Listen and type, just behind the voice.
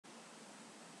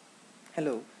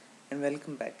Hello and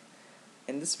welcome back.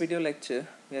 In this video lecture,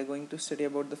 we are going to study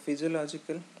about the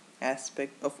physiological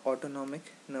aspect of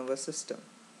autonomic nervous system.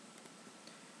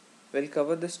 We'll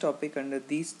cover this topic under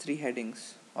these three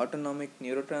headings: autonomic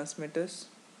neurotransmitters,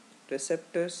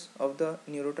 receptors of the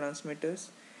neurotransmitters,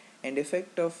 and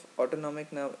effect of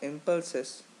autonomic nerve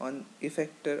impulses on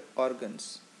effector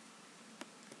organs.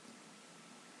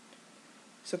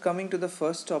 So coming to the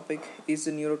first topic is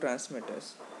the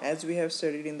neurotransmitters. As we have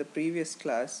studied in the previous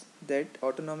class that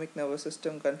autonomic nervous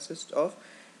system consists of,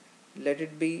 let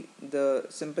it be the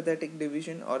sympathetic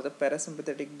division or the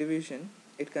parasympathetic division,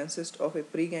 it consists of a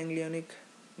preganglionic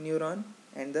neuron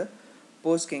and the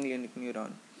postganglionic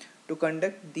neuron. To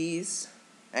conduct these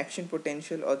action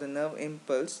potential or the nerve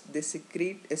impulse, they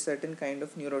secrete a certain kind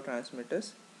of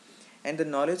neurotransmitters, and the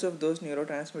knowledge of those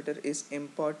neurotransmitters is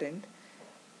important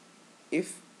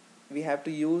if we have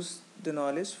to use the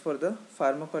knowledge for the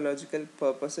pharmacological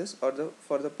purposes or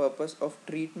for the purpose of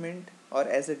treatment or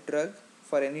as a drug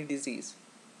for any disease.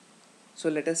 So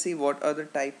let us see what are the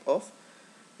type of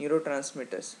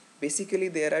neurotransmitters. Basically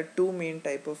there are two main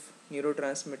type of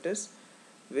neurotransmitters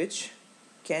which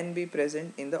can be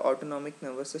present in the autonomic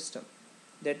nervous system.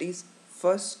 That is,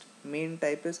 first main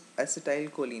type is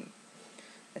acetylcholine.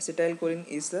 Acetylcholine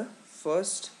is the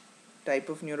first type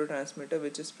of neurotransmitter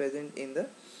which is present in the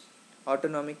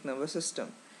autonomic nervous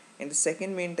system, and the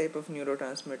second main type of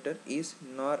neurotransmitter is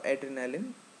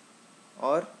noradrenaline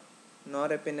or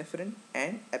norepinephrine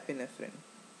and epinephrine.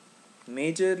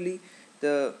 Majorly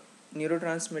the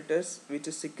neurotransmitters which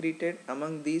is secreted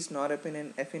among these norepinephrine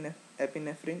and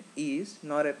epinephrine is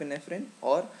norepinephrine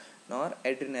or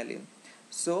noradrenaline.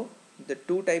 So the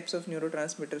two types of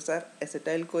neurotransmitters are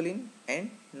acetylcholine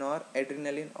and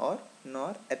noradrenaline or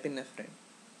norepinephrine.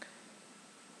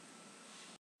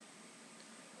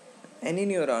 Any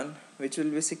neuron which will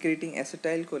be secreting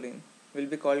acetylcholine will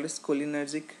be called as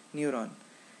cholinergic neuron,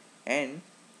 and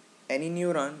any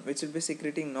neuron which will be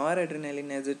secreting noradrenaline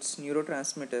as its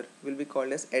neurotransmitter will be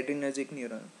called as adrenergic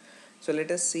neuron. So let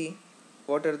us see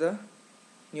what are the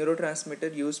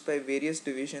neurotransmitter used by various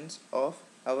divisions of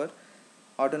our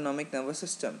autonomic nervous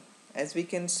system. As we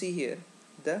can see here,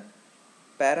 the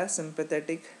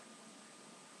parasympathetic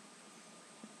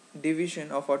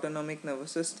division of autonomic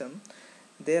nervous system,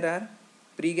 there are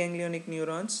preganglionic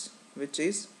neurons, which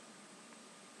is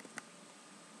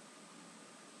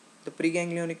the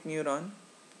preganglionic neuron,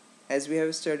 as we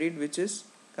have studied, which is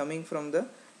coming from the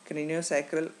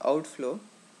craniosacral outflow.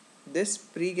 This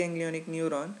preganglionic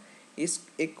neuron is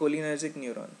a cholinergic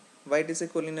neuron. Why it is a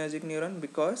cholinergic neuron?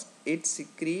 Because it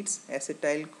secretes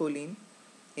acetylcholine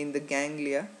in the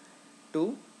ganglia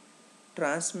to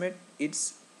transmit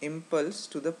its impulse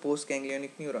to the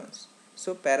postganglionic neurons.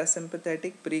 So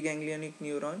parasympathetic preganglionic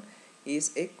neuron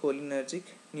is a cholinergic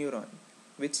neuron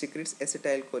which secretes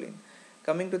acetylcholine.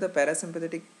 Coming to the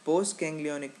parasympathetic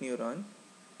postganglionic neuron,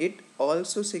 it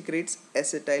also secretes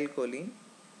acetylcholine,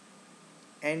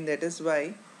 and that is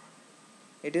why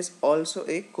it is also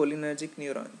a cholinergic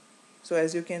neuron. So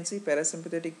as you can see,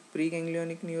 parasympathetic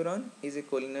preganglionic neuron is a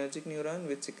cholinergic neuron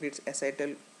which secretes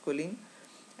acetylcholine,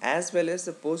 as well as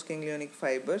the postganglionic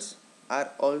fibers are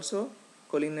also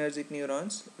cholinergic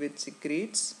neurons which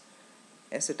secretes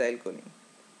acetylcholine.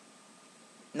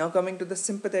 Now coming to the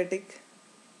sympathetic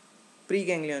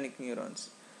preganglionic neurons.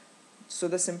 So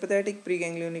the sympathetic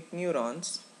preganglionic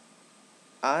neurons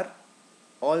are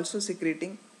also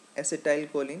secreting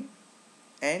acetylcholine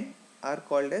and are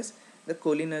called as the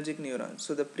cholinergic neurons.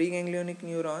 So the preganglionic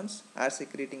neurons are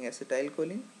secreting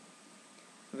acetylcholine,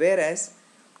 whereas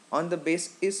on the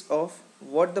basis of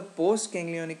what the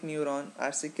postganglionic neuron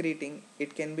are secreting,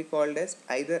 it can be called as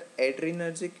either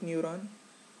adrenergic neuron,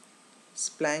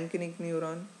 splanchnic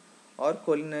neuron, or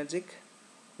cholinergic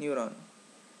neuron.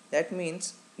 That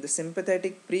means the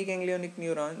sympathetic preganglionic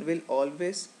neuron will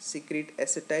always secrete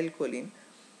acetylcholine,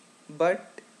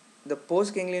 but the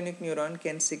postganglionic neuron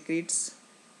can secrete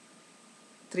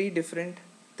three different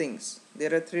things.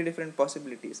 There are three different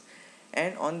possibilities,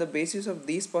 and on the basis of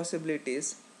these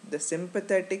possibilities, the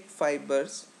sympathetic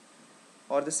fibers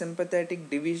or the sympathetic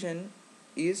division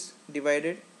is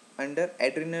divided under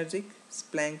adrenergic,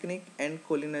 splanchnic, and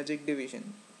cholinergic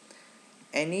division.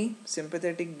 Any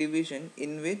sympathetic division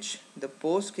in which the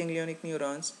postganglionic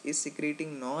neurons is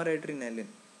secreting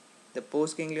noradrenaline, the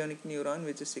postganglionic neuron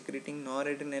which is secreting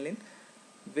noradrenaline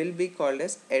will be called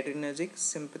as adrenergic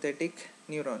sympathetic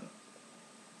neuron.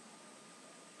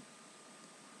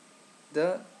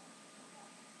 The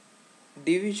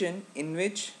division in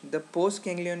which the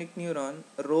postganglionic neuron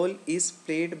role is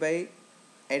played by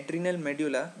adrenal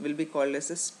medulla will be called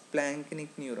as a splanchnic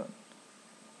neuron.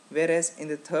 Whereas in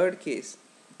the third case,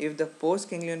 if the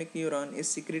postganglionic neuron is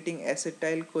secreting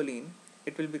acetylcholine,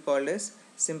 it will be called as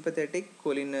sympathetic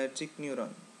cholinergic neuron.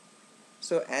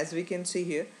 So as we can see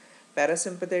here,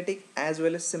 parasympathetic as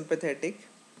well as sympathetic,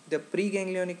 the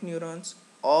preganglionic neurons,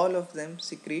 all of them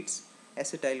secretes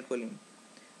acetylcholine,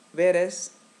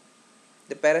 whereas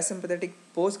the parasympathetic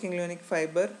postganglionic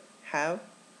fiber have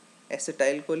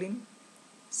acetylcholine,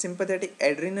 sympathetic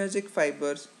adrenergic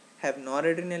fibers have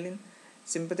noradrenaline,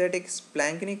 sympathetic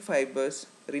splanchnic fibers,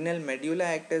 renal medulla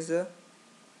act as a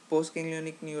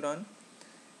postganglionic neuron,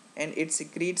 and it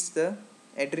secretes the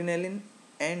adrenaline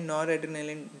and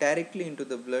noradrenaline directly into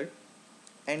the blood,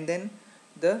 and then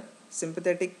the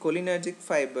sympathetic cholinergic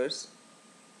fibers,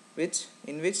 which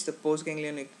the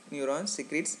postganglionic neuron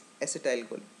secretes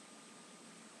acetylcholine.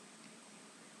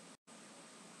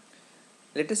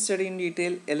 Let us study in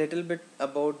detail a little bit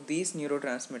about these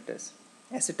neurotransmitters.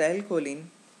 Acetylcholine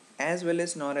as well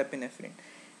as norepinephrine,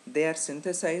 they are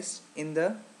synthesized in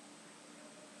the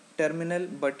terminal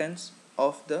buttons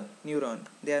of the neuron.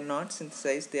 They are not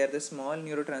synthesized, they are the small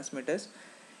neurotransmitters,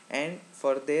 and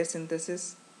for their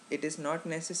synthesis it is not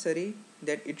necessary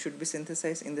that it should be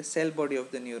synthesized in the cell body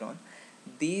of the neuron.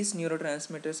 These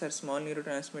neurotransmitters are small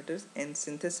neurotransmitters and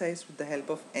synthesized with the help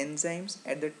of enzymes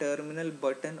at the terminal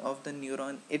button of the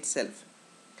neuron itself.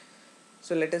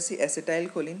 So let us see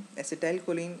acetylcholine.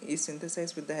 Acetylcholine is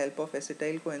synthesized with the help of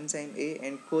acetyl coenzyme A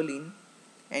and choline,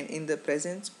 and in the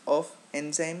presence of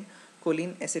enzyme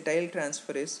choline acetyl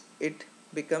transferase, it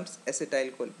becomes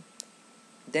acetylcholine.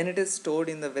 Then it is stored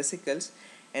in the vesicles,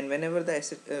 and whenever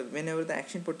the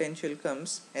action potential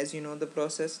comes, as you know the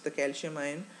process, the calcium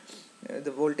ion,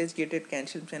 the voltage gated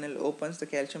calcium channel opens, the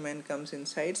calcium ion comes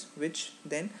inside, which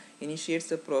then initiates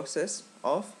the process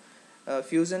of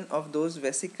fusion of those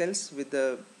vesicles with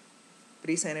the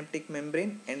presynaptic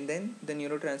membrane, and then the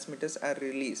neurotransmitters are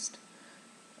released.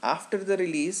 After the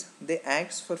release, they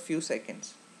act for few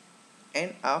seconds,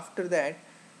 and after that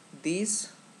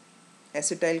these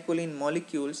acetylcholine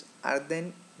molecules are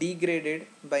then degraded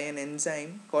by an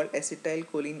enzyme called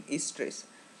acetylcholine esterase.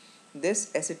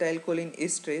 This acetylcholine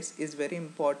esterase is very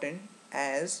important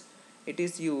as it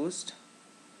is used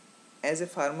as a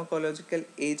pharmacological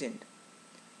agent,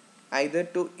 either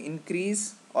to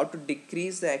increase or to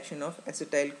decrease the action of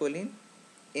acetylcholine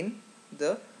in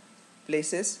the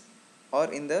places, or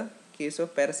in the case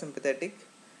of parasympathetic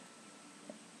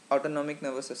autonomic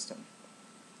nervous system.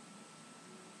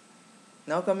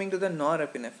 Now coming to the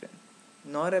norepinephrine.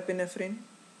 Norepinephrine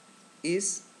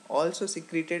is also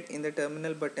secreted in the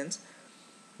terminal buttons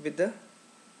with the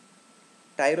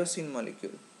tyrosine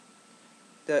molecule.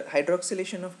 The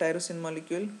hydroxylation of tyrosine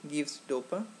molecule gives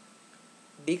dopa,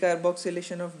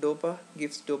 decarboxylation of dopa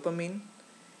gives dopamine,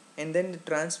 and then the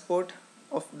transport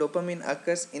of dopamine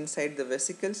occurs inside the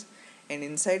vesicles, and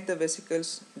inside the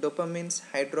vesicles dopamine's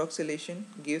hydroxylation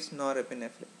gives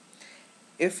norepinephrine.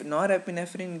 If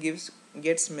norepinephrine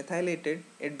gets methylated,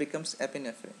 it becomes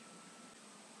epinephrine.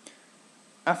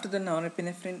 After the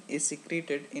norepinephrine is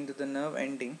secreted into the nerve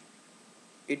ending,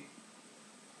 it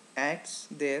acts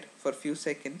there for few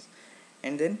seconds,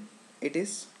 and then it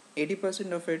is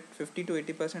 80% of it, 50 to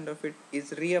 80% of it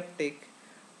is reuptake,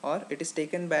 or it is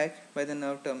taken back by the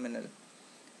nerve terminal.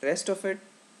 Rest of it,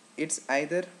 it's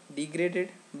either degraded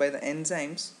by the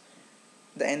enzymes.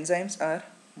 The enzymes are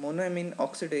monoamine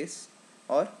oxidase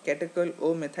or catechol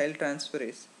O methyl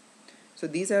transferase. So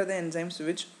these are the enzymes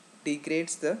which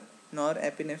degrades the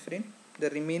norepinephrine, the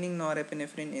remaining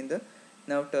norepinephrine in the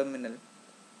nerve terminal.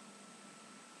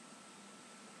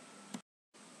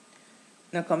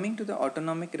 Now coming to the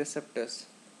autonomic receptors.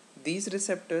 These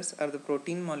receptors are the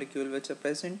protein molecule which are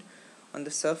present on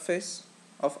the surface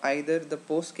of either the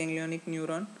postganglionic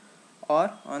neuron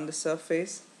or on the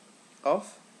surface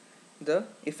of the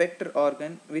effector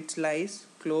organ, which lies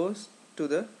close to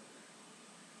the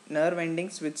nerve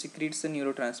endings which secretes the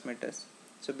neurotransmitters.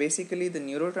 So basically the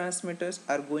neurotransmitters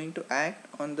are going to act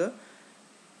on the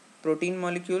protein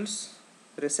molecules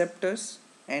receptors,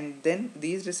 and then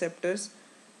these receptors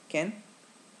can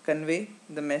convey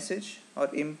the message or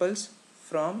impulse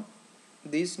from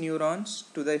these neurons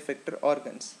to the effector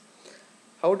organs.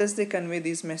 How does they convey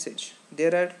this message?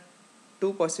 There are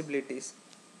two possibilities.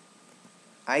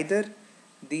 Either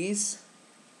these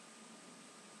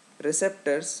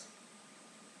receptors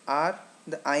are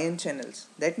the ion channels.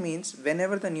 That means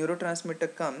whenever the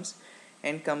neurotransmitter comes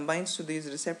and combines to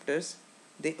these receptors,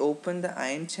 they open the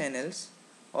ion channels,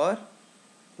 or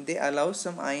they allow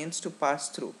some ions to pass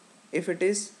through. If it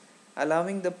is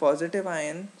allowing the positive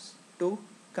ions to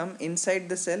come inside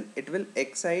the cell, it will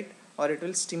excite or it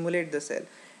will stimulate the cell.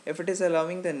 If it is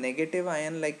allowing the negative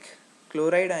ion like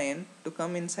chloride ion to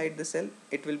come inside the cell,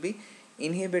 it will be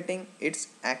inhibiting its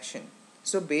action.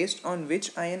 So based on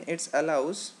which ion it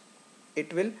allows,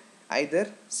 it will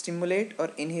either stimulate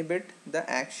or inhibit the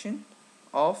action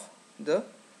of the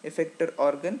effector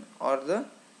organ or the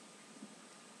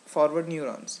forward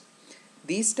neurons.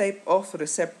 These type of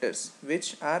receptors,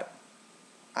 which are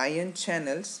ion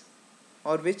channels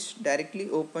or which directly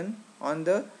open on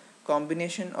the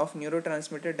combination of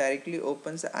neurotransmitter, directly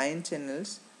opens the ion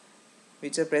channels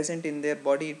which are present in their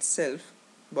body itself,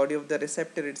 body of the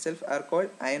receptor itself, are called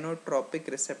ionotropic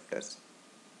receptors.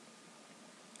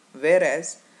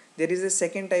 Whereas there is a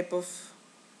second type of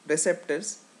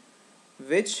receptors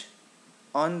which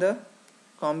on the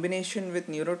combination with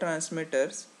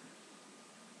neurotransmitters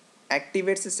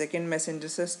activates the second messenger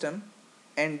system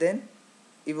and then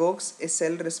evokes a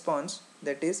cell response,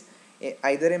 that is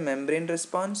either a membrane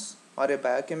response or a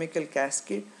biochemical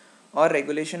cascade or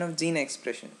regulation of gene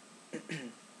expression.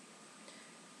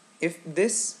 If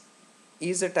this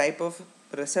is a type of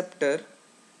receptor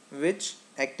which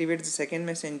activates the second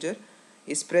messenger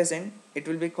is present, it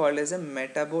will be called as a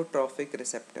metabotrophic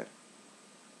receptor.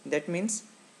 That means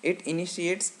it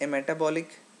initiates a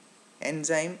metabolic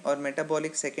enzyme or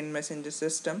metabolic second messenger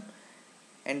system,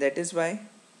 and that is why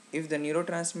if the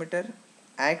neurotransmitter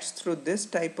acts through this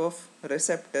type of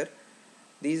receptor,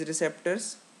 these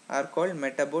receptors are called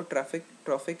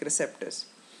metabotrophic receptors.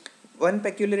 One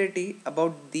peculiarity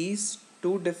about these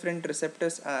two different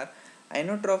receptors are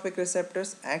ionotropic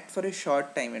receptors act for a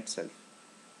short time itself,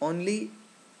 only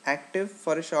active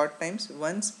for a short times.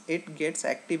 Once it gets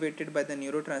activated by the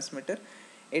neurotransmitter,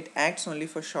 it acts only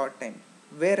for short time,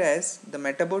 whereas the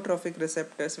metabotrophic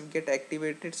receptors will get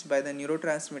activated by the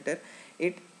neurotransmitter,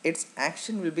 its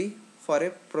action will be for a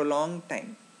prolonged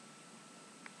time.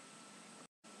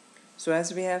 So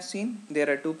as we have seen, there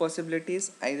are two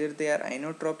possibilities, either they are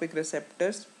ionotropic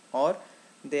receptors or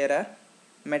there are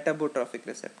metabotrophic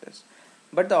receptors.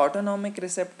 But the autonomic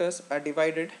receptors are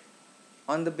divided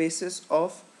on the basis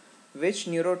of which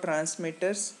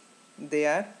neurotransmitters they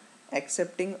are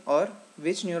accepting or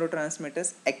which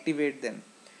neurotransmitters activate them.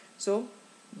 So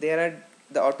there are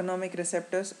the autonomic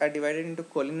receptors are divided into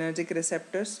cholinergic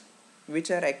receptors, which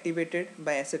are activated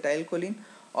by acetylcholine,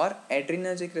 or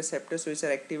adrenergic receptors, which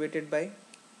are activated by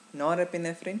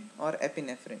norepinephrine or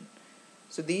epinephrine.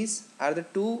 So these are the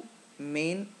two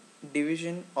main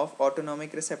division of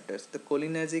autonomic receptors: the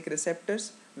cholinergic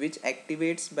receptors, which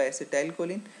activates by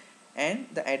acetylcholine, and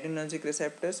the adrenergic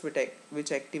receptors, which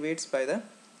activates by the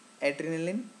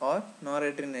adrenaline or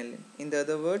noradrenaline. In the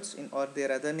other words, or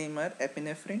their other name are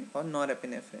epinephrine or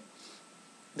norepinephrine.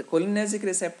 The cholinergic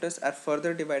receptors are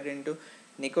further divided into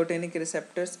nicotinic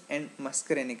receptors and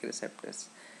muscarinic receptors.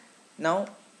 Now,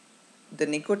 the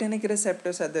nicotinic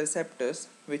receptors are the receptors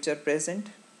which are present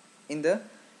in the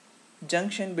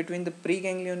junction between the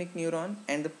preganglionic neuron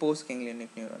and the postganglionic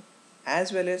neuron,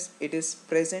 as well as it is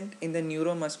present in the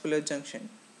neuromuscular junction,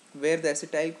 where the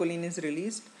acetylcholine is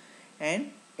released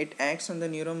and it acts on the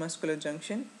neuromuscular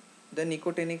junction. The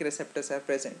nicotinic receptors are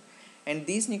present, and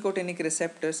these nicotinic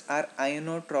receptors are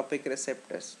ionotropic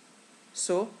receptors.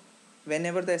 So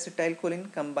whenever the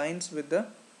acetylcholine combines with the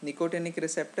nicotinic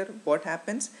receptor, what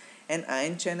happens? An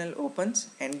ion channel opens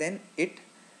and then it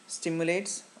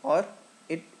stimulates or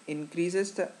it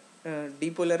increases the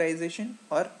depolarization,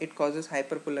 or it causes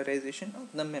hyperpolarization of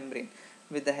the membrane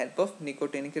with the help of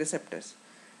nicotinic receptors.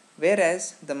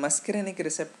 Whereas the muscarinic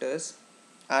receptors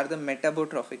are the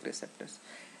metabotrophic receptors.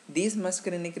 These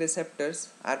muscarinic receptors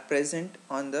are present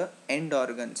on the end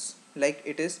organs, like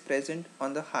it is present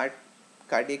on the heart,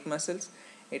 cardiac muscles.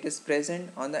 It is present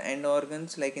on the end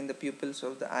organs, like in the pupils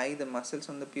of the eye, the muscles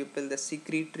on the pupil, the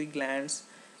secretory glands,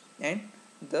 and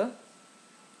the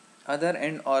other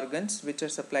end organs which are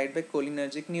supplied by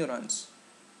cholinergic neurons.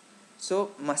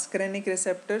 So muscarinic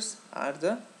receptors are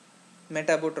the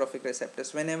metabotrophic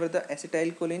receptors. Whenever the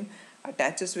acetylcholine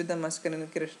attaches with the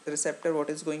muscarinic receptor, what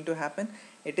is going to happen?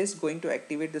 It is going to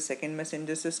activate the second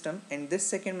messenger system, and this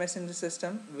second messenger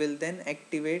system will then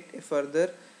activate a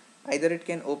further, either it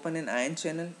can open an ion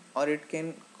channel, or it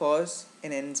can cause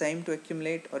an enzyme to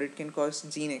accumulate, or it can cause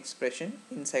gene expression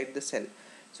inside the cell.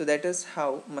 So that is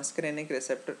how muscarinic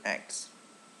receptor acts.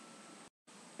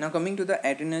 Now coming to the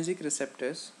adrenergic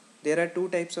receptors, there are two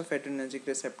types of adrenergic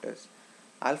receptors: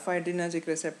 alpha adrenergic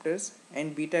receptors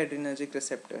and beta adrenergic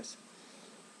receptors.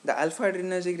 The alpha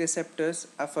adrenergic receptors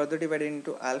are further divided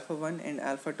into alpha 1 and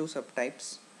alpha 2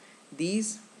 subtypes.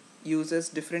 These uses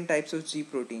different types of G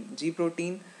protein. G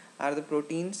protein are the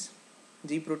proteins,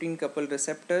 G protein coupled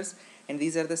receptors, and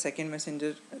these are the second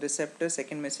messenger receptor,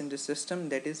 second messenger system.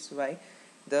 That is why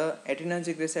The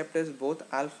adrenergic receptors, both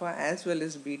alpha as well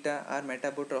as beta, are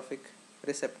metabotrophic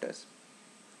receptors.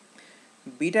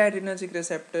 Beta adrenergic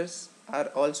receptors are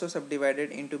also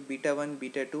subdivided into beta 1,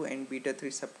 beta 2 and beta 3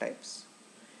 subtypes.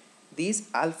 These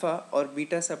alpha or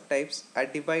beta subtypes are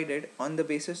divided on the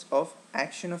basis of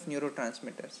action of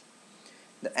neurotransmitters.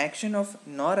 The action of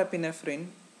norepinephrine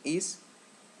is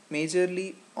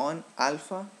majorly on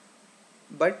alpha,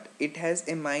 but it has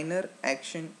a minor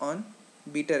action on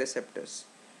beta receptors.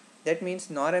 That means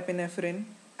norepinephrine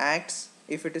acts,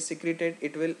 if it is secreted,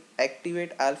 it will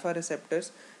activate alpha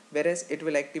receptors, whereas it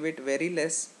will activate very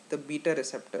less the beta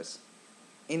receptors.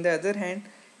 In the other hand,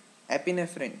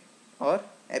 epinephrine or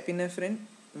epinephrine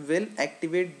will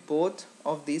activate both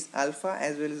of these alpha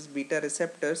as well as beta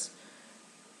receptors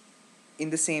in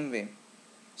the same way.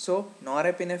 So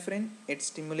norepinephrine, it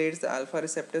stimulates the alpha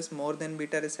receptors more than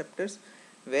beta receptors,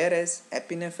 whereas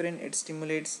epinephrine, it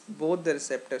stimulates both the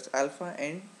receptors alpha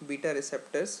and beta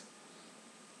receptors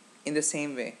in the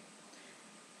same way.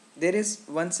 There is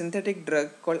one synthetic drug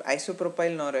called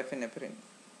isopropyl norepinephrine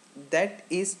that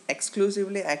is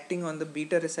exclusively acting on the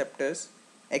beta receptors,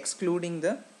 excluding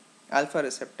the alpha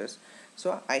receptors.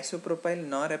 So isopropyl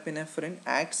norepinephrine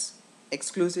acts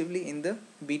exclusively in the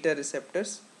beta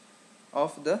receptors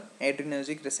of the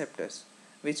adrenergic receptors,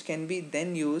 which can be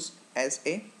then used as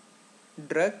a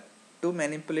drug to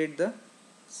manipulate the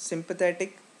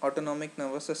sympathetic autonomic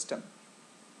nervous system.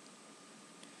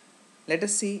 Let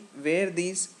us see where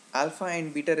these alpha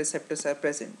and beta receptors are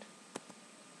present,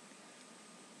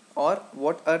 or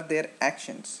what are their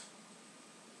actions.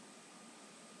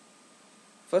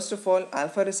 First of all,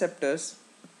 alpha receptors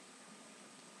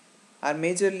are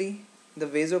majorly the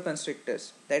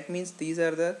vasoconstrictors. That means these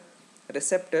are the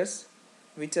receptors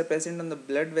which are present on the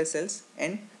blood vessels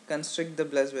and constrict the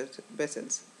blood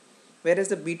vessels, whereas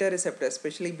the beta receptors,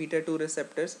 especially beta 2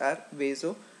 receptors, are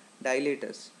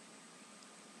vasodilators.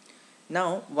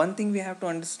 Now, one thing we have to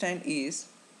understand is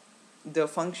the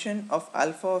function of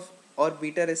alpha or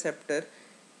beta receptor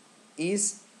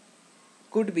is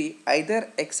could be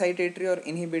either excitatory or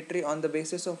inhibitory on the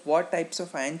basis of what types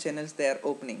of ion channels they are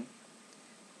opening.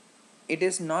 It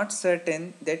is not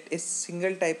certain that a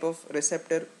single type of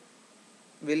receptor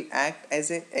will act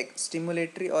as a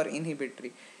stimulatory or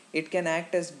inhibitory. It can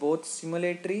act as both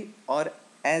stimulatory or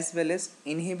as well as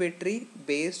inhibitory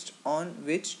based on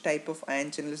which type of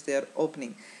ion channels they are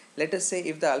opening. Let us say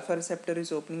if the alpha receptor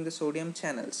is opening the sodium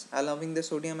channels, allowing the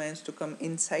sodium ions to come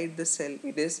inside the cell,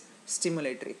 it is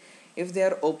stimulatory. If they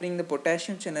are opening the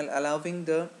potassium channel, allowing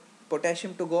the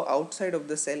potassium to go outside of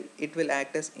the cell, it will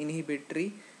act as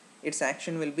inhibitory. Its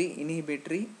action will be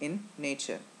inhibitory in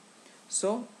nature.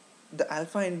 So the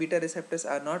alpha and beta receptors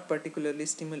are not particularly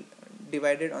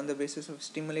divided on the basis of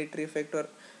stimulatory effect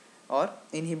or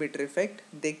inhibitory effect.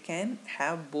 They can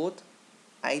have both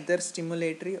either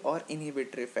stimulatory or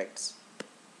inhibitory effects,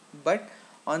 but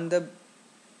on the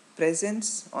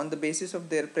basis of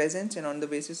their presence and on the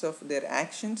basis of their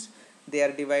actions, they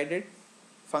are divided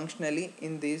functionally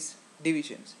in these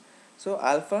divisions. So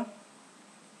alpha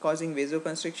causing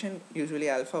vasoconstriction, usually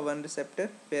alpha 1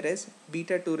 receptor, whereas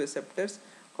beta 2 receptors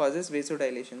causes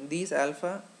vasodilation. These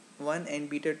alpha 1 and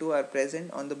beta 2 are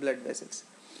present on the blood vessels.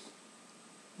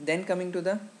 Then coming to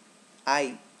the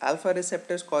eye, alpha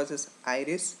receptors causes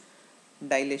iris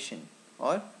dilation,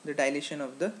 or the dilation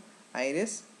of the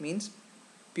iris means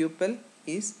pupil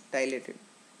is dilated.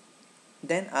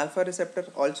 Then alpha receptor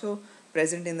also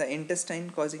present in the intestine,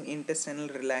 causing intestinal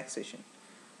relaxation.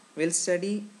 We'll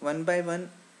study one by one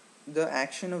the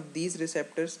action of these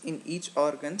receptors in each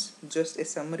organs. Just a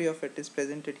summary of it is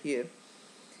presented here.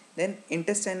 Then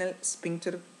intestinal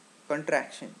sphincter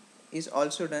contraction is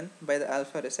also done by the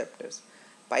alpha receptors.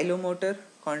 Pilomotor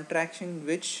contraction,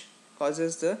 which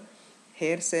causes the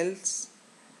hair cells,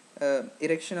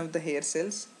 erection of the hair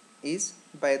cells, is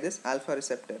by this alpha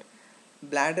receptor.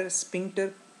 Bladder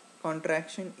sphincter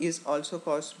contraction is also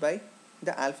caused by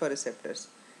the alpha receptors.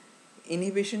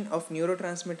 Inhibition of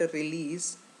neurotransmitter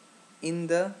release in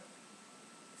the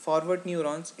forward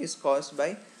neurons is caused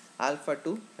by alpha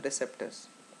 2 receptors.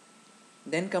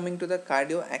 Then coming to the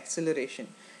cardio acceleration,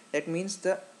 that means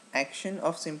the action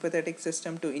of sympathetic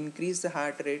system to increase the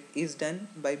heart rate is done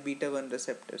by beta 1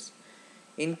 receptors.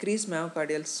 Increased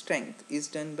myocardial strength is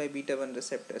done by beta 1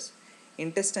 receptors.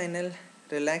 Intestinal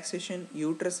relaxation,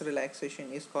 uterus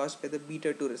relaxation is caused by the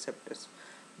beta 2 receptors.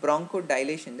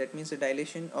 Bronchodilation, that means the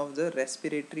dilation of the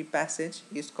respiratory passage,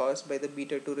 is caused by the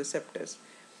beta 2 receptors.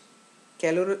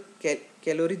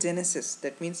 Calorigenesis,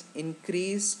 that means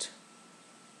increased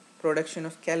production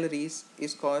of calories,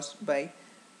 is caused by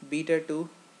beta 2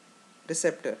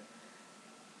 receptor.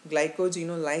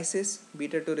 glycogenolysis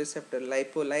beta 2 receptor,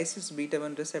 lipolysis beta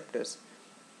 1 receptors,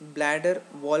 bladder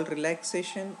wall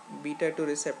relaxation beta 2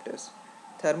 receptors,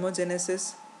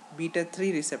 thermogenesis beta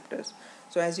 3 receptors.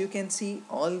 So as you can see,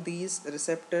 all these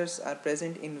receptors are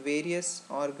present in various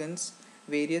organs,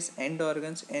 various end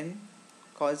organs, and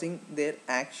causing their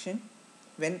action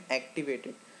when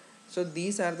activated. So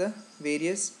these are the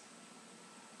various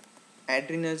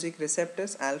adrenergic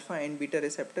receptors, alpha and beta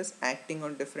receptors, acting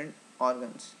on different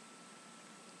organs.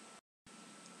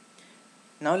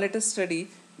 Now let us study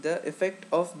the effect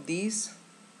of these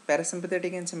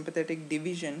parasympathetic and sympathetic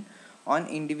division on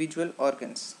individual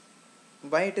organs.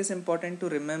 Why it is important to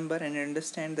remember and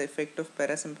understand the effect of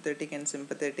parasympathetic and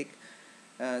sympathetic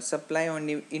supply on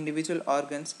individual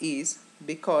organs is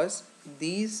because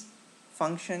these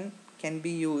function can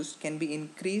be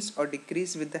increased or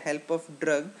decreased with the help of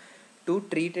drug to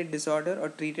treat a disorder or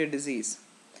treat a disease.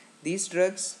 These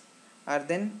drugs are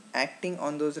then acting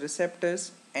on those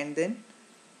receptors and then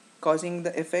causing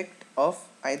the effect of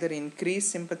either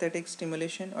increased sympathetic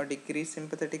stimulation or decreased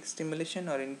sympathetic stimulation,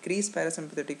 or increased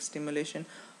parasympathetic stimulation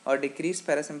or decreased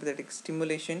parasympathetic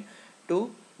stimulation,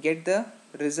 to get the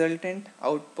resultant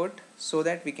output so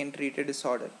that we can treat a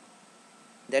disorder.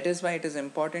 That is why it is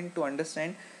important to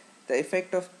understand the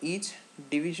effect of each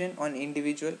division on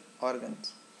individual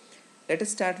organs. Let us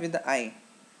start with the eye.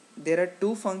 There are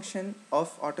two functions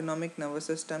of autonomic nervous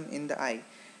system in the eye.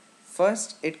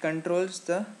 First, it controls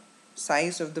the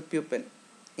size of the pupil.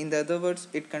 In other words,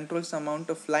 it controls the amount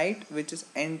of light which is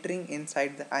entering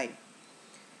inside the eye.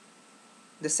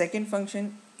 The second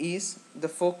function is the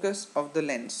focus of the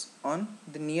lens on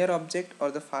the near object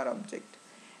or the far object.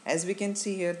 As we can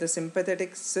see here, the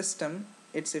sympathetic system,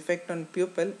 its effect on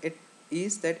pupil, it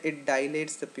is that it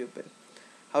dilates the pupil.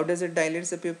 How does it dilate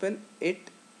the pupil?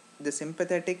 The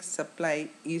sympathetic supply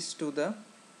is to the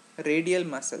radial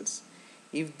muscles.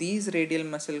 If these radial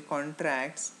muscle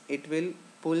contracts, it will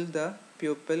pull the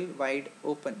pupil wide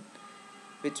open,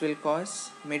 which will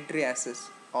cause mydriasis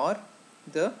or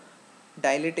the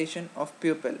dilatation of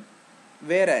pupil.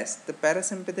 Whereas the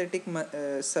parasympathetic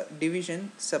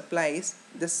division supplies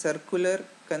the circular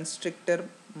constrictor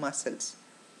muscles,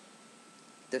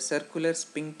 the circular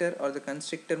sphincter or the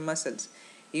constrictor muscles.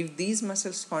 If these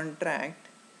muscles contract,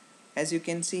 as you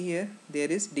can see here, there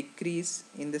is decrease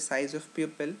in the size of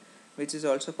pupil, which is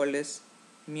also called as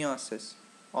miosis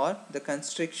or the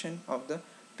constriction of the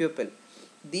pupil.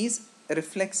 These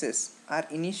reflexes are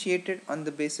initiated on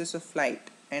the basis of light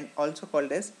and also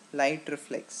called as light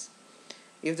reflex.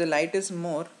 If the light is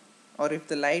more, or if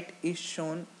the light is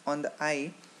shown on the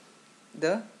eye,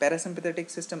 the parasympathetic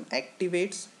system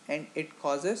activates and it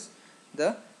causes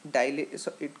the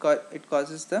it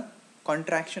causes the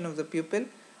contraction of the pupil,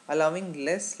 allowing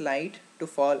less light to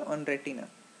fall on retina.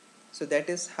 So that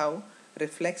is how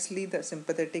reflexly the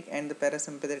sympathetic and the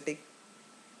parasympathetic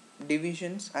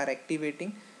divisions are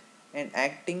activating and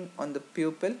acting on the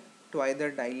pupil to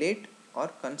either dilate or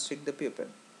constrict the pupil.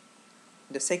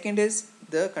 The second is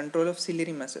the control of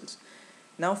ciliary muscles.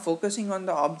 Now focusing on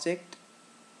the object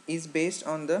is based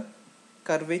on the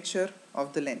curvature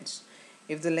of the lens.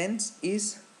 If the lens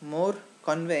is more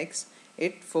convex,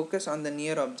 it focus on the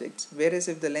near objects, whereas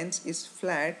if the lens is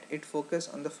flat, it focus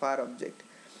on the far object.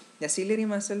 The ciliary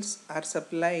muscles are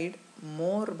supplied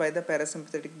more by the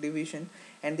parasympathetic division,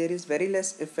 and there is very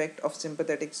less effect of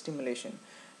sympathetic stimulation.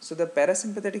 So the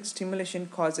parasympathetic stimulation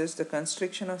causes the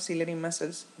constriction of ciliary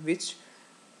muscles, which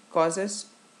causes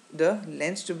the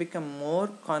lens to become more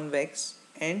convex,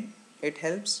 and it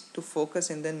helps to focus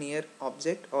in the near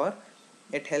object, or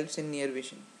it helps in near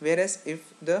vision. Whereas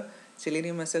if the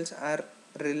ciliary muscles are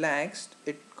relaxed,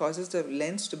 it causes the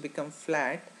lens to become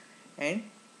flat and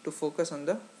to focus on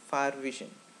the far vision.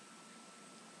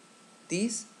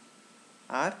 These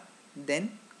are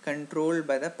then controlled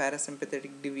by the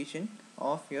parasympathetic division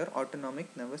of your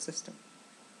autonomic nervous system.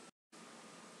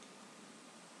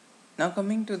 Now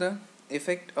coming to the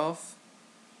effect of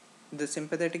the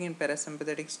sympathetic and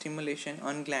parasympathetic stimulation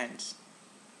on glands.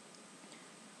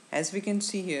 As we can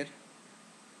see here,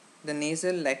 the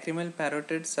nasal, lacrimal,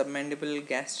 parotid, submandibular,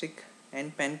 gastric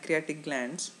and pancreatic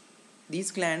glands,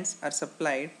 these glands are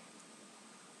supplied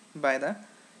by the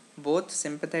both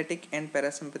sympathetic and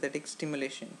parasympathetic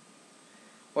stimulation.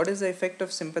 What is the effect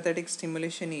of sympathetic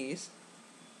stimulation is,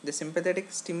 the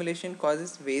sympathetic stimulation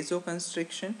causes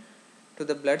vasoconstriction to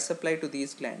the blood supply to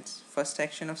these glands. First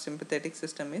action of sympathetic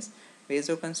system is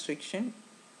vasoconstriction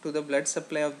to the blood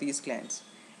supply of these glands,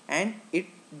 and it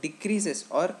decreases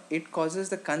or it causes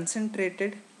the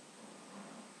concentrated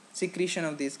secretion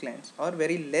of these glands, or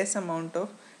very less amount of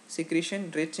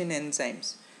secretion rich in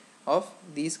enzymes. of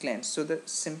these glands. So the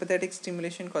sympathetic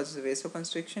stimulation causes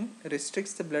vasoconstriction,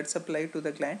 restricts the blood supply to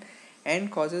the gland,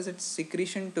 and causes its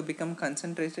secretion to become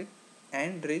concentrated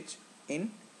and rich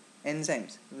in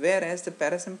enzymes, whereas the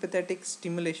parasympathetic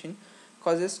stimulation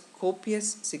causes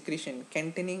copious secretion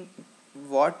containing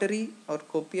watery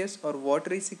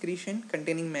secretion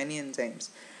containing many enzymes.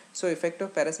 So effect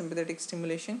of parasympathetic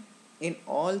stimulation in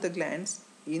all the glands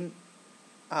in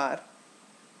are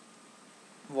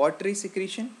watery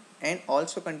secretion and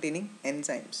also containing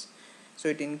enzymes. So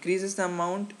it increases the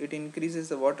amount, it increases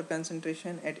the water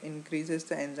concentration, it increases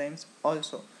the enzymes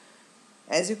also.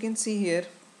 As you can see here,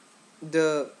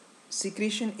 the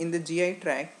secretion in the GI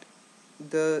tract,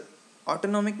 the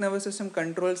autonomic nervous system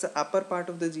controls the upper part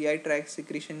of the GI tract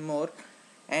secretion more,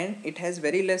 and it has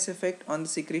very less effect on the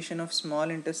secretion of small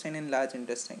intestine and large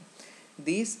intestine.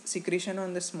 These secretion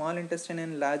on the small intestine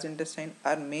and large intestine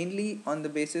are mainly on the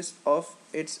basis of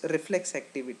its reflex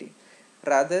activity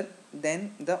rather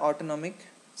than the autonomic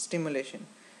stimulation.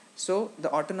 So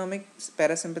the autonomic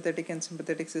parasympathetic and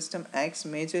sympathetic system acts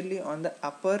majorly on the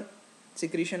upper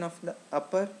secretion of the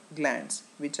upper glands,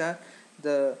 which are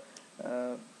the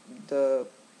uh, the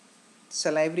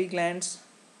salivary glands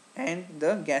and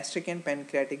the gastric and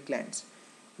pancreatic glands,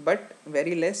 but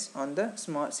very less on the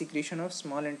small secretion of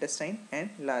small intestine and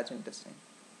large intestine.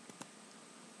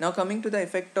 Now coming to the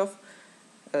effect of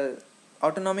uh,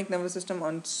 autonomic nervous system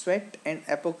on sweat and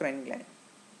apocrine gland.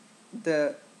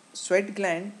 The sweat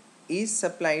gland is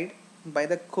supplied by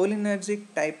the cholinergic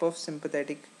type of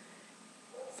sympathetic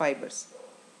fibers.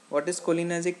 What is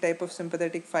cholinergic type of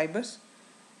sympathetic fibers?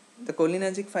 The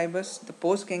cholinergic fibers, the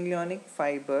postganglionic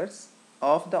fibers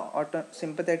of the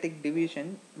sympathetic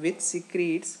division which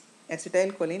secretes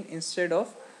acetylcholine instead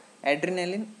of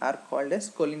adrenaline are called as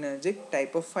cholinergic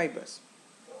type of fibers.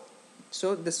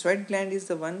 So the sweat gland is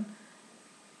the one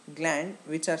gland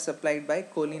which are supplied by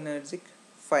cholinergic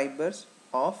fibers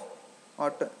of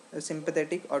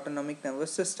sympathetic autonomic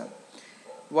nervous system.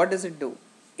 What does it do?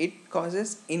 It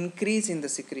causes increase in the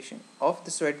secretion of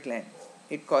the sweat gland.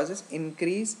 It causes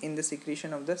increase in the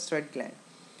secretion of the sweat gland.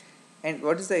 And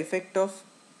what is the effect of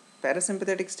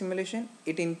parasympathetic stimulation?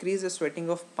 It increases the sweating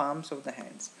of palms of the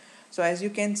hands. So as you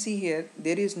can see here,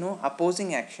 there is no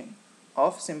opposing action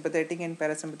of sympathetic and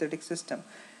parasympathetic system.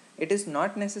 It is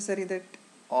not necessary that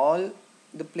all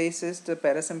the places the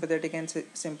parasympathetic and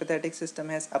sympathetic system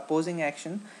has opposing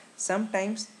action.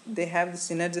 Sometimes they have the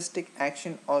synergistic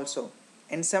action also,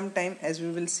 and sometimes, as we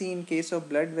will see in case of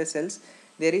blood vessels,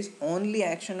 there is only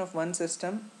action of one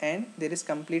system and there is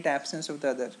complete absence of the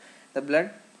other. The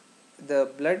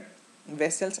blood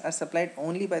vessels are supplied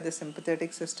only by the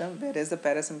sympathetic system, whereas the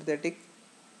parasympathetic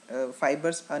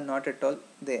fibers are not at all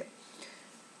there.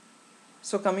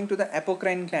 So coming to the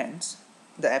apocrine glands,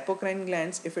 the apocrine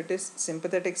glands, if it is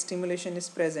sympathetic stimulation is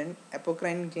present,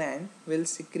 apocrine gland will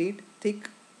secrete thick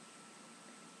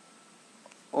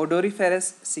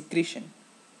odoriferous secretion.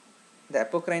 The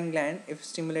apocrine gland, if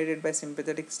stimulated by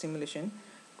sympathetic stimulation,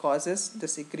 causes the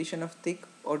secretion of thick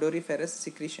odoriferous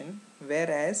secretion,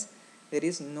 whereas there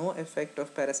is no effect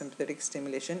of parasympathetic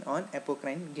stimulation on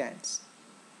apocrine glands.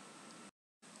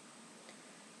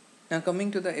 Now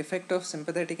coming to the effect of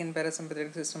sympathetic and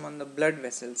parasympathetic system on the blood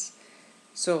vessels.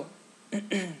 So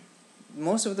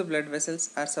most of the blood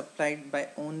vessels are supplied by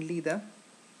only the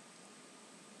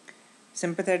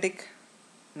sympathetic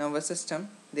nervous system.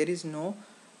 There is no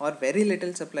or very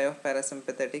little supply of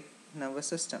parasympathetic nervous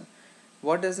system.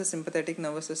 What does the sympathetic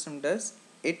nervous system does?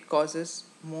 It causes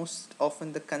most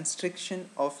often the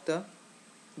constriction of the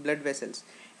blood vessels,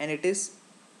 and it is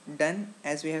done,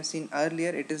 as we have seen earlier,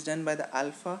 it is done by the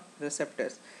alpha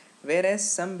receptors, whereas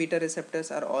some beta receptors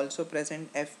are also present.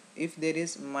 If there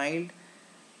is mild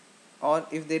or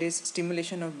if there is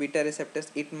stimulation of beta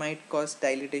receptors, it might cause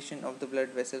dilatation of the blood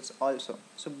vessels also.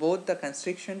 So both the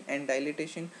constriction and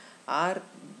dilatation are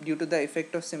due to the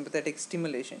effect of sympathetic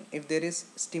stimulation. If there is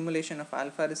stimulation of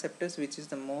alpha receptors, which is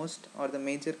the most or the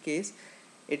major case,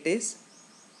 it is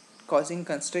causing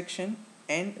constriction,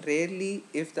 and rarely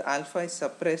if the alpha is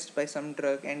suppressed by some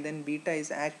drug and then beta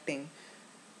is acting,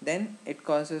 then it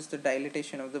causes the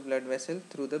dilatation of the blood vessel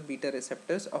through the beta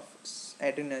receptors of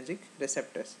adrenergic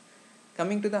receptors.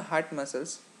 Coming to the heart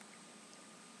muscles,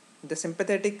 the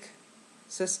sympathetic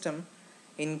system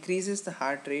increases the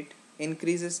heart rate,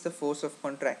 increases the force of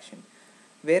contraction,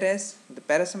 whereas the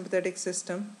parasympathetic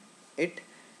system, it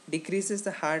decreases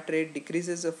the heart rate,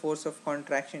 decreases the force of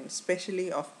contraction,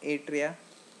 especially of atria,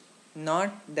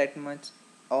 not that much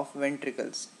of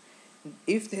ventricles.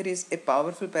 If there is a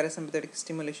powerful parasympathetic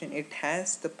stimulation, it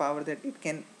has the power that it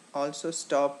can also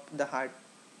stop the heart.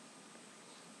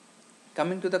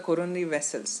 Coming to the coronary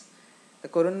vessels, The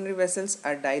coronary vessels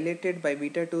are dilated by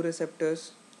beta 2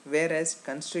 receptors, whereas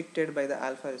constricted by the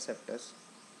alpha receptors.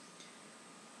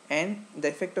 And the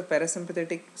effect of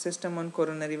parasympathetic system on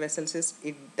coronary vessels is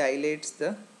it dilates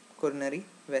the coronary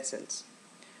vessels.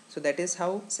 So that is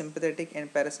how sympathetic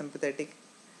and parasympathetic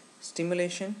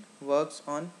stimulation works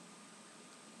on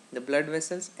the blood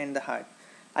vessels and the heart.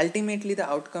 Ultimately, the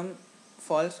outcome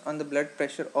falls on the blood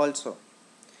pressure also.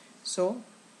 So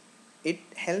it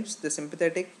helps the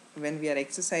sympathetic when we are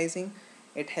exercising,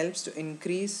 it helps to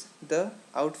increase the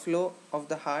outflow of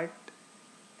the heart,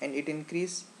 and it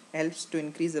helps to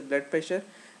increase the blood pressure,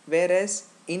 whereas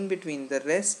in between, the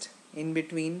rest in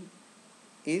between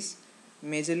is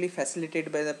majorly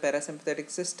facilitated by the parasympathetic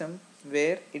system,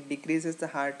 where it decreases the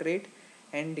heart rate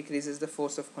and decreases the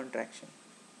force of contraction.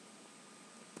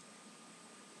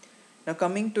 Now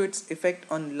coming to its effect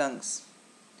on lungs,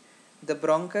 the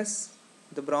bronchus,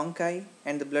 the bronchi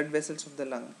and the blood vessels of the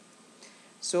lung.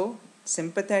 So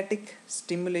sympathetic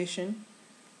stimulation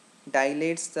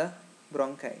dilates the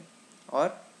bronchi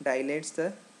or dilates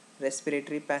the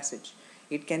respiratory passage.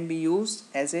 It can be used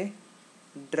as a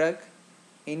drug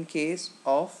in case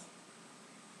of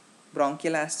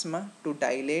bronchial asthma to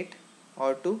dilate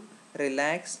or to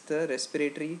relax the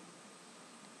respiratory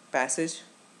passage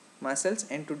muscles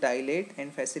and to dilate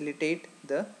and facilitate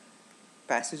the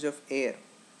passage of air.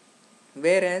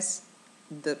 Whereas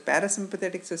the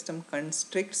parasympathetic system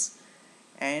constricts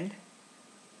and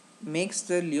makes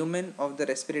the lumen of the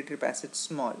respiratory passage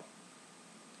small.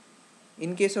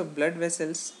 In case of blood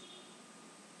vessels,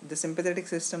 the sympathetic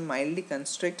system mildly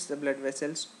constricts the blood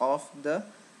vessels of the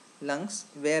lungs,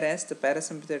 whereas the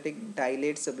parasympathetic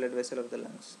dilates the blood vessel of the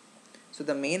lungs. So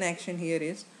the main action here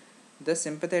is the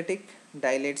sympathetic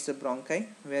dilates the bronchi,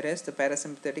 whereas the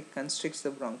parasympathetic constricts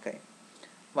the bronchi.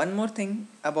 One more thing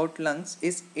about lungs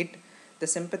is the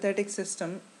sympathetic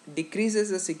system decreases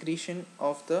the secretion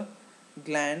of the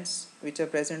glands which are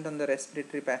present on the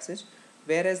respiratory passage,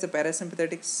 whereas the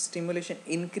parasympathetic stimulation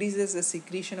increases the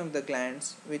secretion of the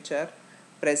glands which are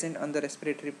present on the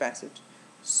respiratory passage.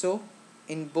 So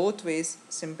in both ways,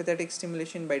 sympathetic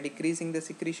stimulation by decreasing the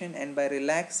secretion and by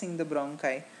relaxing the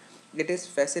bronchi, it is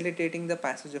facilitating the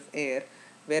passage of air,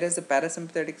 whereas the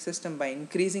parasympathetic system by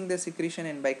increasing the secretion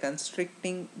and by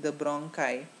constricting the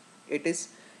bronchi, it is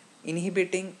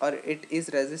inhibiting or it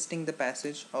is resisting the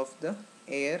passage of the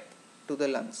air to the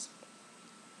lungs.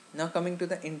 Now coming to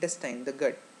the intestine, the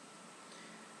gut.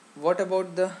 What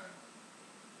about the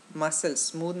muscles,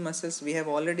 smooth muscles? We have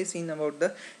already seen about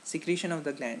the secretion of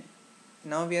the gland.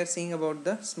 Now we are seeing about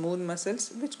the smooth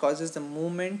muscles which causes the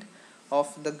movement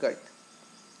of the gut.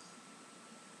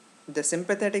 The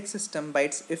sympathetic system, by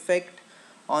its effect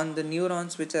on the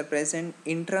neurons which are present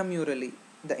intramurally,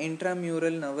 the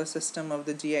intramural nervous system of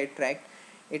the GI tract,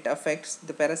 it affects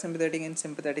the parasympathetic and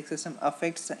sympathetic system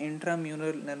affects the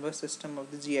intramural nervous system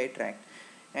of the GI tract,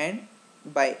 and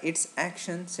by its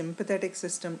action sympathetic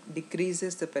system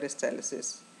decreases the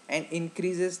peristalsis and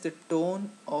increases the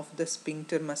tone of the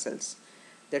sphincter muscles,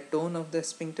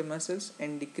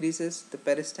 and decreases the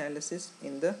peristalsis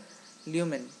in the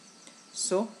lumen.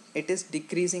 So it is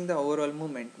decreasing the overall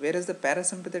movement, whereas the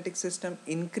parasympathetic system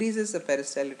increases the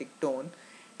peristaltic tone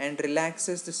and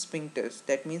relaxes the sphincters.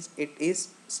 That means it is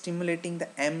stimulating the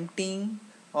emptying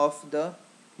of the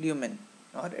lumen,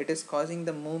 or it is causing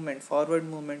the forward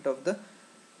movement of the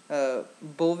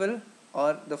bowel,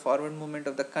 or the forward movement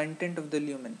of the content of the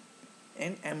lumen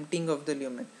and emptying of the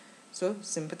lumen. So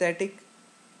sympathetic,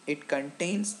 it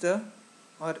contains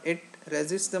it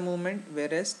resists the movement,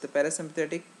 whereas the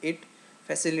parasympathetic, it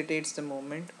facilitates the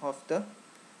movement of the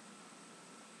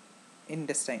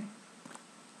intestine.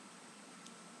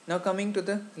 Now coming to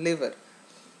the liver.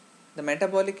 The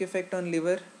metabolic effect on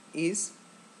liver is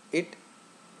it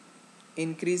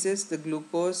increases the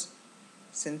glucose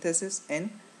synthesis and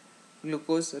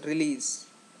glucose release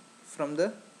from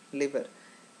the liver.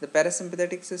 The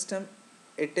parasympathetic system,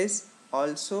 it is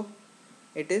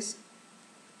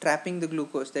trapping the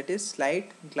glucose, that is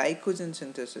slight glycogen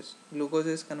synthesis. Glucose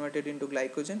is converted into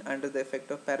glycogen under the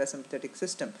effect of parasympathetic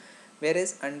system,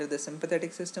 whereas under the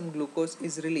sympathetic system glucose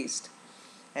is released.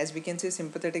 As we can see,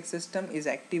 sympathetic system is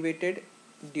activated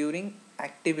during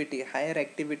activity,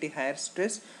 higher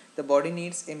stress. The body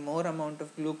needs a more amount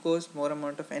of glucose, more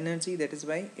amount of energy. That is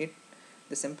why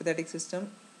the sympathetic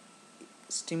system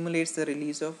stimulates the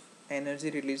release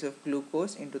of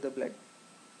glucose into the blood.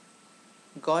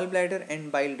 Gallbladder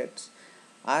and bile ducts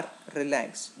are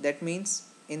relaxed. That means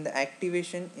in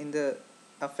the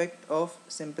effect of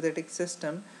sympathetic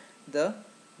system, the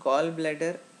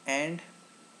gallbladder and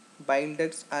bile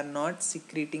ducts are not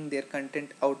secreting their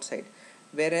content outside,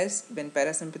 whereas when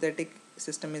parasympathetic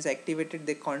system is activated,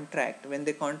 they contract. When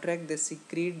they contract, they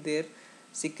secrete their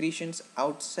secretions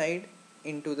outside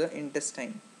into the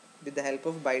intestine with the help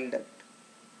of bile duct.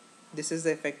 This is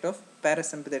the effect of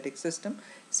parasympathetic system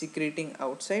secreting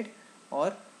outside,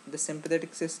 or the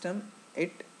sympathetic system,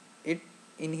 it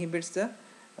inhibits the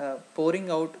pouring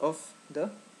out of the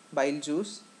bile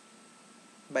juice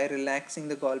by relaxing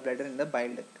the gallbladder and the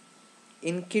bile duct.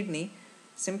 In kidney,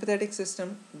 sympathetic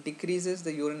system decreases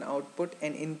the urine output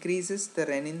and increases the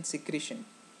renin secretion,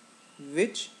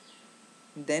 which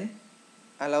then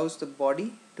allows the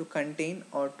body to contain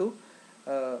or to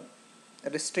uh,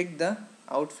 restrict the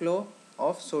outflow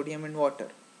of sodium and water,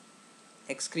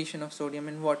 excretion of sodium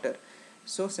and water.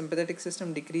 So sympathetic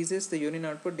system decreases the urine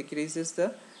output, decreases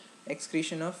the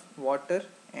excretion of water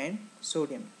and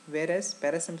sodium, whereas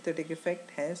parasympathetic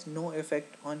effect has no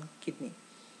effect on kidney.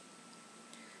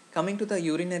 Coming to the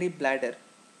urinary bladder,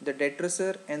 the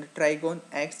detrusor and the trigone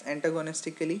acts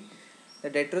antagonistically. The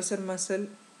detrusor muscle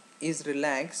is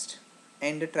relaxed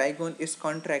and the trigone is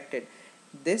contracted.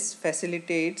 This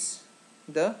facilitates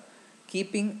the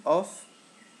keeping of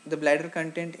the bladder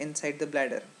content inside the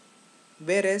bladder.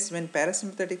 Whereas when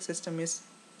parasympathetic system is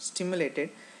stimulated,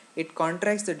 it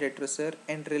contracts the detrusor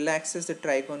and relaxes the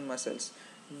trigone muscles,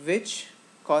 which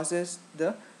causes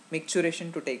the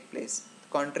micturition to take place.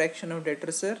 Contraction of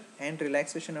detrusor and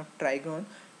relaxation of trigone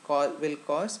will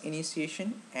cause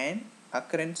initiation and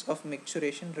occurrence of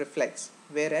micturition reflex,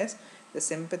 whereas the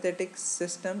sympathetic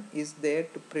system is there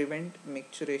to prevent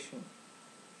micturition.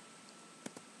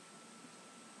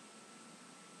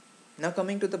 Now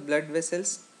coming to the blood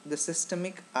vessels, the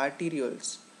systemic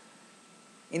arterioles.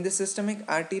 In the systemic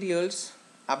arterioles,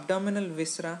 abdominal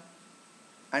viscera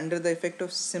under the effect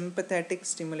of sympathetic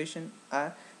stimulation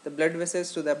are the blood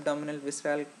vessels to the abdominal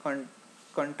viscera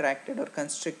contracted or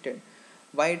constricted.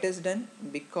 Why it is done?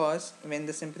 Because when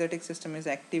the sympathetic system is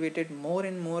activated, more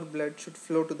and more blood should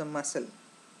flow to the muscle,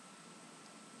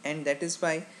 and that is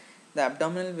why the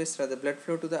abdominal viscera, the blood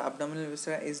flow to the abdominal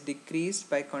viscera is decreased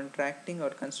by contracting or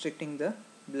constricting the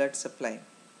blood supply.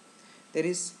 There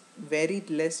is very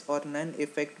less or none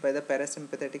effect by the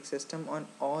parasympathetic system on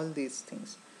all these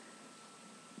things.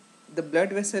 The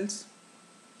blood vessels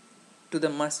to the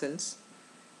muscles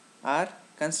are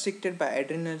constricted by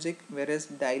adrenergic, whereas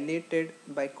dilated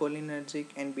by cholinergic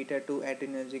and beta 2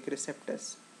 adrenergic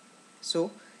receptors.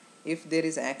 So if there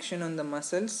is action on the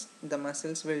muscles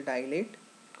will dilate,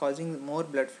 causing more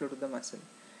blood flow to the muscle.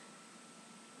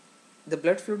 The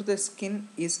blood flow to the skin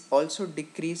is also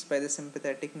decreased by the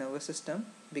sympathetic nervous system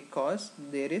because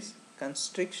there is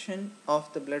constriction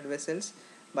of the blood vessels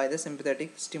by the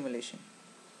sympathetic stimulation.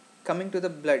 Coming to the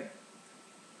blood,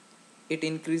 it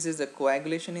increases the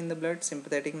coagulation in the blood,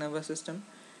 sympathetic nervous system.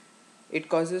 It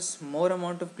causes more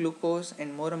amount of glucose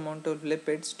and more amount of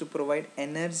lipids to provide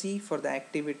energy for the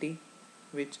activity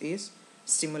which is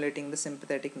stimulating the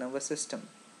sympathetic nervous system.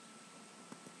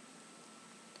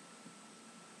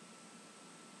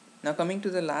 Now coming to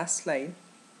the last slide,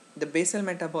 the basal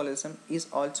metabolism is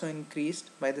also increased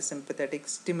by the sympathetic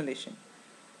stimulation.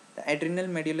 The adrenal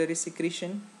medullary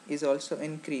secretion is also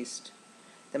increased.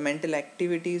 The mental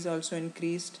activity is also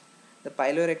increased. The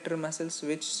piloerector muscles,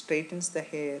 which straightens the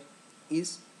hair,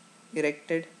 is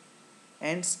erected,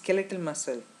 and skeletal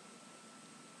muscle.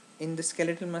 In the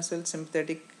skeletal muscle,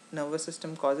 sympathetic nervous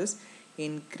system causes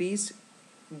increased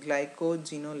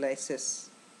glycogenolysis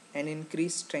and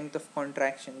increased strength of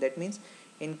contraction. That means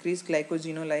increased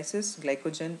glycogenolysis.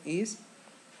 Glycogen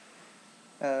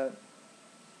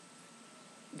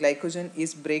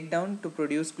is breakdown to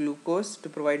produce glucose to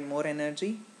provide more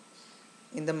energy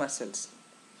in the muscles.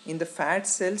 In the fat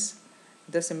cells,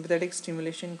 the sympathetic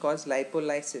stimulation causes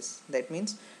lipolysis. That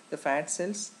means the fat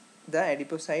cells, the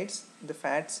adipocytes, the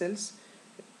fat cells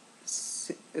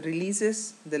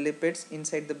releases the lipids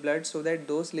inside the blood so that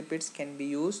those lipids can be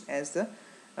used as the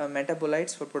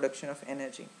metabolites for production of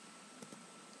energy.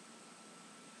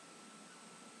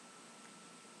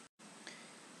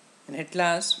 And at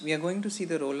last, we are going to see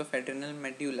the role of adrenal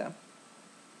medulla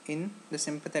in the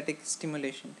sympathetic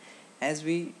stimulation. As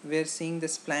we were seeing, the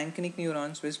splanchnic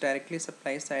neurons, which directly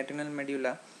supplies the adrenal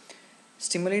medulla,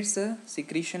 stimulates the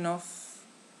secretion of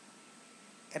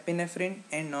epinephrine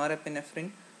and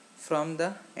norepinephrine from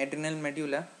the adrenal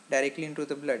medulla directly into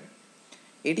the blood.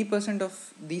 80%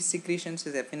 of these secretions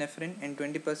is epinephrine and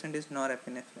 20% is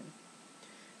norepinephrine.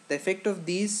 The effect of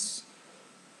these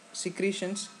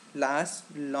secretions lasts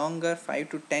longer, 5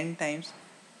 to 10 times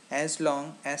as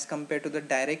long as compared to the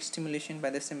direct stimulation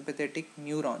by the sympathetic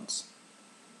neurons.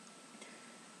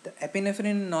 The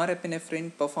epinephrine and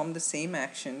norepinephrine perform the same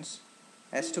actions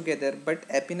as together, but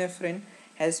epinephrine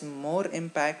has more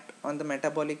impact on the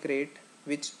metabolic rate,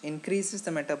 which increases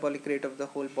the metabolic rate of the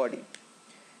whole body.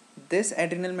 This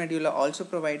adrenal medulla also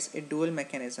provides a dual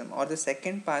mechanism or the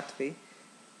second pathway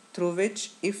through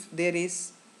which if there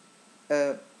is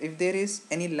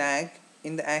any lag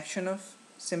in the action of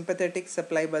sympathetic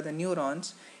supply by the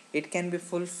neurons, it can be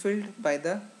fulfilled by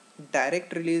the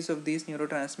direct release of these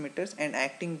neurotransmitters and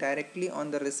acting directly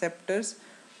on the receptors,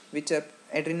 which are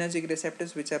adrenergic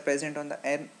receptors, which are present on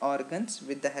the organs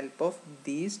with the help of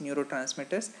these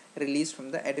neurotransmitters released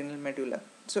from the adrenal medulla.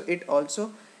 So it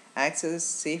also acts as a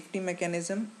safety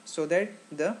mechanism so that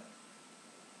the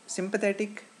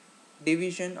sympathetic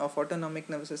division of autonomic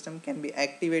nervous system can be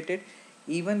activated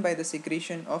even by the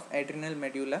secretion of adrenal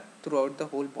medulla throughout the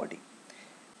whole body.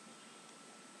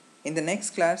 In the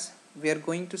next class, we are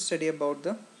going to study about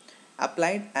the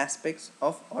applied aspects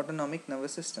of autonomic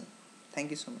nervous system.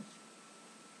 Thank you so much.